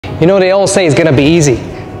You know, they all say it's gonna be easy,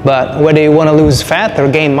 but whether you wanna lose fat or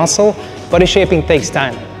gain muscle, body shaping takes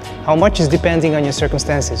time. How much is depending on your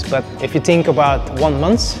circumstances, but if you think about 1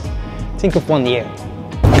 month, think of 1 year.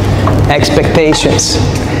 Expectations.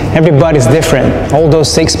 Everybody's different. All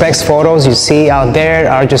those six-packs photos you see out there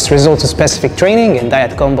are just results of specific training and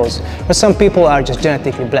diet combos. Or some people are just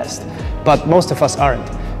genetically blessed, but most of us aren't.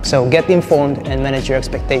 So get informed and manage your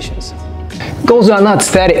expectations. Goals are not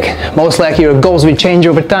static. Most likely your goals will change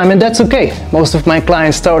over time, and that's okay. Most of my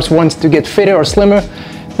clients start wanting to get fitter or slimmer,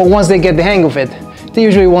 but once they get the hang of it, they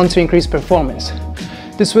usually want to increase performance.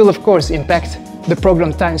 This will of course impact the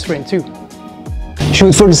program time frame too.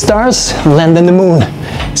 Shoot for the stars, land on the moon.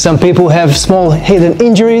 Some people have small hidden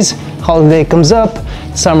injuries, holiday comes up,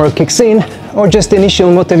 summer kicks in, or just initial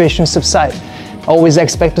motivation subside. Always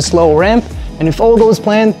expect a slow ramp, and if all goes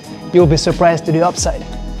planned, you'll be surprised to the upside.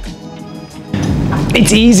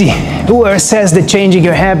 It's easy. Whoever says that changing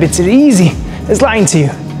your habits is easy is lying to you.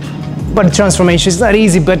 Body transformation is not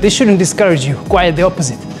easy, but it shouldn't discourage you. Quite the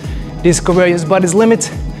opposite. Discover your body's limits,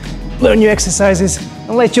 learn new exercises,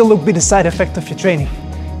 and let your look be the side effect of your training,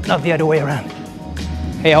 not the other way around.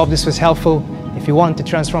 Hey, I hope this was helpful. If you want to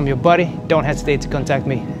transform your body, don't hesitate to contact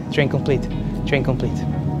me. Train Complete. Train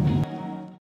Complete.